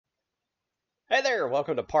Hey there,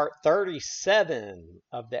 welcome to part 37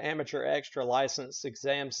 of the Amateur Extra License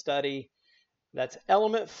Exam Study. That's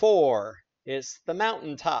element 4. It's the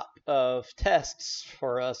mountaintop of tests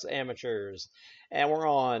for us amateurs. And we're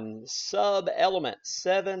on sub-element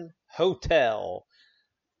 7, hotel.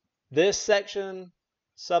 This section,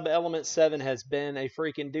 sub-element 7, has been a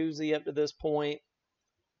freaking doozy up to this point.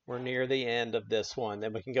 We're near the end of this one.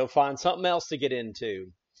 Then we can go find something else to get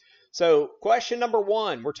into. So question number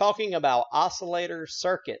 1, we're talking about oscillator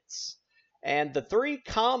circuits. And the 3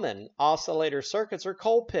 common oscillator circuits are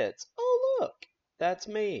Colpitts. Oh, look, that's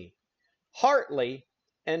me. Hartley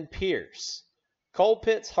and Pierce.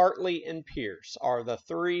 Colpitts, Hartley, and Pierce are the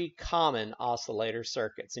 3 common oscillator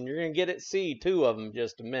circuits. And you're going to get to see 2 of them in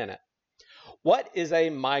just a minute. What is a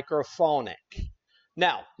microphonic?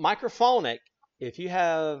 Now, microphonic, if you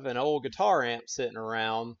have an old guitar amp sitting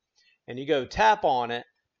around and you go tap on it,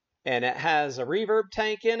 and it has a reverb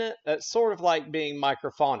tank in it, that's sort of like being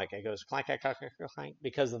microphonic. It goes clank, clank, clank, clank, clank,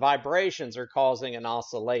 because the vibrations are causing an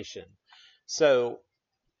oscillation. So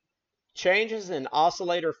changes in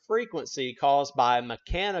oscillator frequency caused by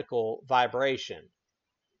mechanical vibration.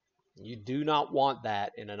 You do not want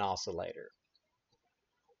that in an oscillator.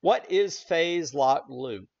 What is phase lock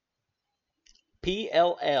loop?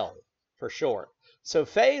 PLL for short. So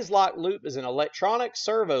phase lock loop is an electronic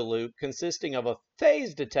servo loop consisting of a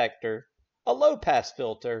phase detector, a low-pass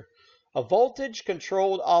filter, a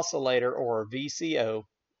voltage-controlled oscillator or VCO,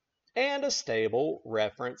 and a stable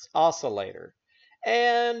reference oscillator.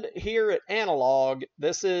 And here at Analog,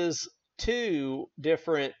 this is 2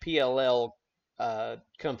 different PLL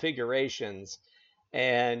configurations,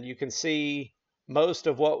 and you can see most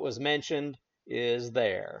of what was mentioned is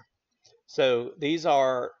there. So these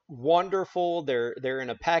are wonderful. They're in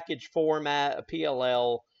a package format. A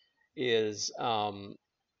PLL is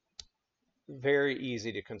very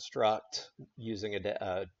easy to construct using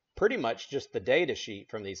pretty much just the data sheet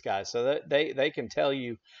from these guys. So that they can tell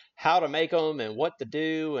you how to make them and what to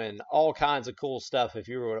do and all kinds of cool stuff if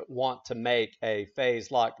you want to make a phase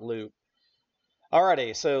lock loop.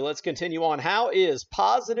 Alrighty, so let's continue on. How is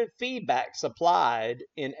positive feedback supplied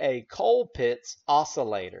in a Colpitts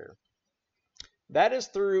oscillator? That is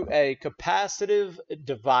through a capacitive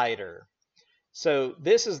divider. So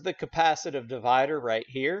this is the capacitive divider right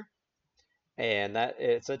here, and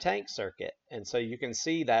it's a tank circuit. And so you can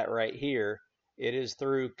see that right here. It is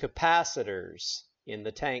through capacitors in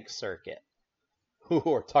the tank circuit.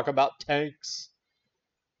 Or talk about tanks.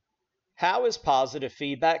 How is positive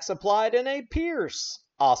feedback supplied in a Pierce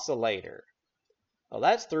oscillator? Well,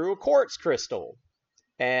 that's through a quartz crystal.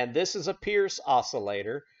 And this is a Pierce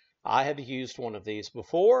oscillator. I have used one of these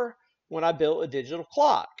before when I built a digital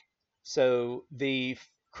clock. So the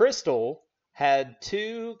crystal had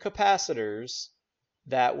 2 capacitors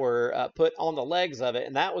that were put on the legs of it,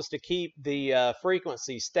 and that was to keep the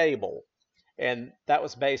frequency stable. And that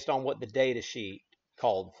was based on what the data sheet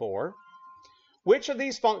called for. Which of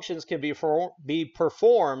these functions can be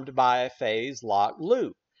performed by a phase lock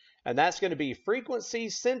loop? And that's going to be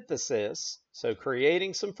frequency synthesis, so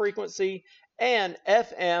creating some frequency, and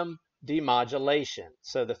FM demodulation.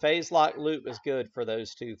 So the phase lock loop is good for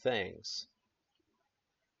those 2 things.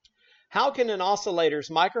 How can an oscillator's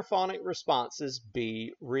microphonic responses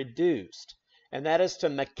be reduced? And that is to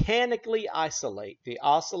mechanically isolate the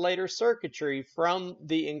oscillator circuitry from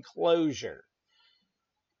the enclosure.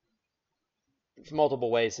 There's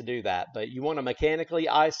multiple ways to do that, but you want to mechanically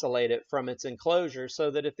isolate it from its enclosure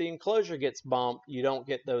so that if the enclosure gets bumped, you don't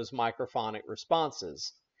get those microphonic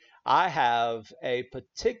responses. I have a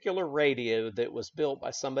particular radio that was built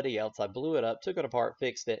by somebody else. I blew it up, took it apart,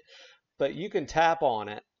 fixed it, but you can tap on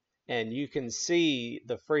it and you can see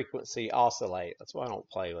the frequency oscillate. That's why I don't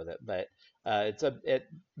play with it, but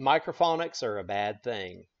microphonics are a bad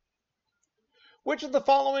thing. Which of the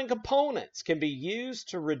following components can be used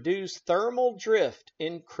to reduce thermal drift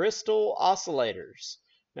in crystal oscillators?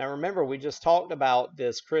 Now remember, we just talked about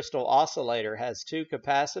this crystal oscillator has 2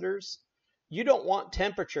 capacitors. You don't want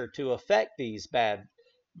temperature to affect these bad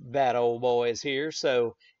old boys here.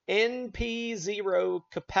 So NP0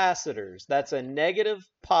 capacitors, that's a negative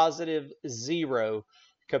positive 0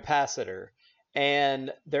 capacitor.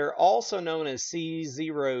 And they're also known as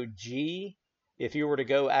C0G if you were to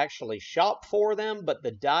go actually shop for them, but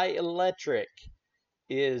the dielectric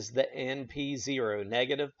is the NP0,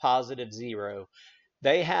 negative positive 0.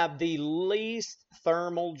 They have the least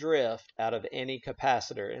thermal drift out of any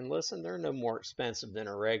capacitor. And listen, they're no more expensive than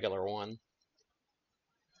a regular one.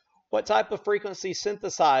 What type of frequency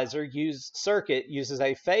synthesizer circuit uses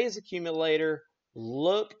a phase accumulator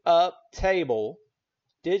lookup table,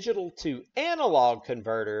 digital to analog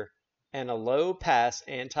converter, and a low-pass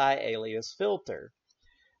anti-alias filter.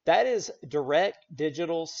 That is direct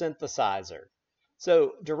digital synthesizer.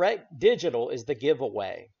 So direct digital is the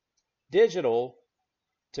giveaway. Digital,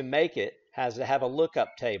 to make it, has to have a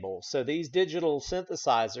lookup table. So these digital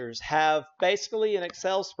synthesizers have basically an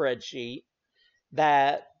Excel spreadsheet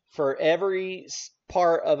that for every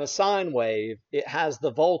part of a sine wave, it has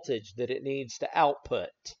the voltage that it needs to output.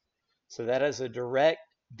 So that is a direct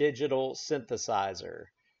digital synthesizer.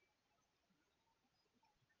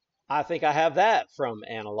 I think I have that from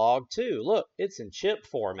analog too. Look, it's in chip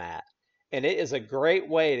format. And it is a great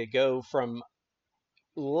way to go from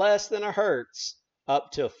less than a hertz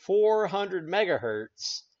up to 400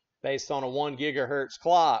 megahertz based on a 1 gigahertz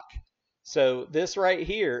clock. So this right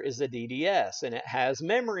here is a DDS, and it has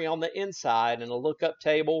memory on the inside and a lookup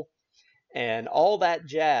table and all that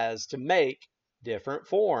jazz to make different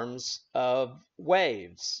forms of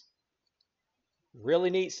waves.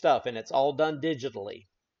 Really neat stuff, and it's all done digitally.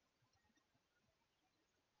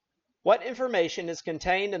 What information is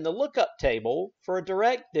contained in the lookup table for a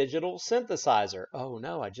direct digital synthesizer? Oh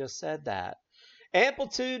no, I just said that.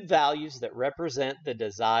 Amplitude values that represent the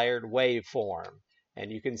desired waveform.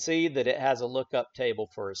 And you can see that it has a lookup table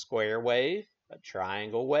for a square wave, a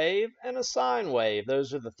triangle wave, and a sine wave.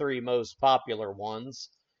 Those are the three most popular ones.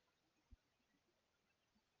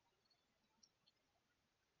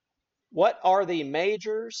 What are the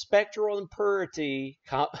major spectral impurity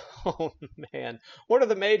what are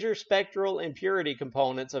the major spectral impurity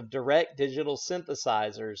components of direct digital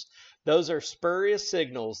synthesizers? Those are spurious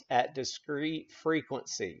signals at discrete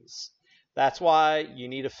frequencies. That's why you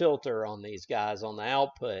need a filter on these guys on the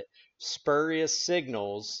output. Spurious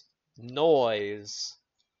signals, noise.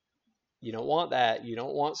 You don't want that. You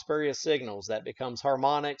don't want spurious signals. That becomes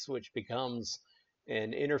harmonics, which becomes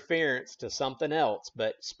an interference to something else,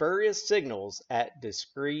 but spurious signals at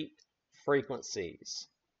discrete frequencies.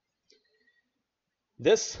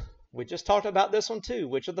 We just talked about this one too.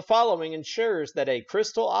 Which of the following ensures that a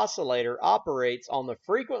crystal oscillator operates on the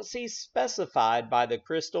frequency specified by the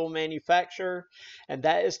crystal manufacturer? And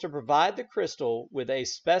that is to provide the crystal with a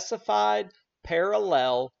specified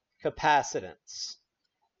parallel capacitance.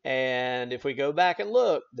 And if we go back and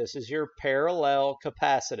look, this is your parallel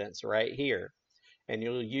capacitance right here. And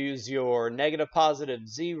you'll use your negative positive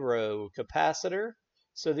zero capacitor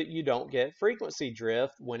so that you don't get frequency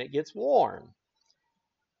drift when it gets warm.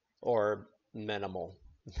 Or minimal,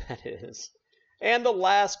 that is. And the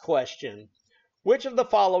last question. Which of the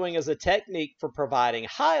following is a technique for providing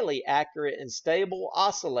highly accurate and stable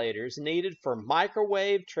oscillators needed for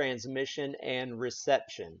microwave transmission and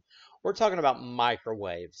reception? We're talking about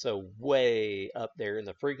microwave, so way up there in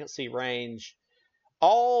the frequency range.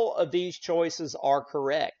 All of these choices are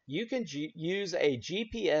correct. You can use a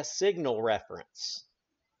GPS signal reference.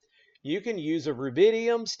 You can use a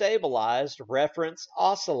rubidium stabilized reference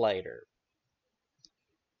oscillator.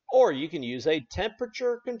 Or you can use a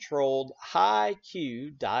temperature controlled high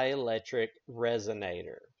Q dielectric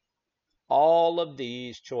resonator. All of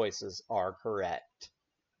these choices are correct.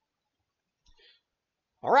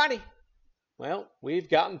 Alrighty. Well, we've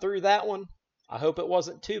gotten through that one. I hope it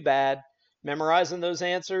wasn't too bad. Memorizing those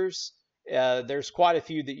answers, there's quite a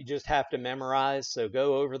few that you just have to memorize, so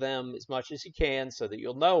go over them as much as you can so that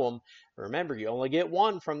you'll know them. Remember, you only get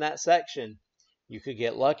one from that section. You could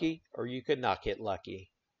get lucky or you could not get lucky.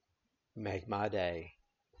 Make my day.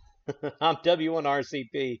 I'm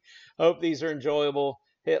W1RCP. Hope these are enjoyable.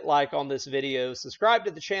 Hit like on this video. Subscribe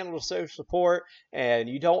to the channel to show support. And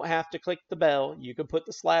you don't have to click the bell. You can put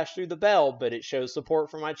the slash through the bell, but it shows support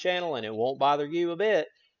for my channel and it won't bother you a bit.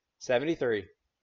 73.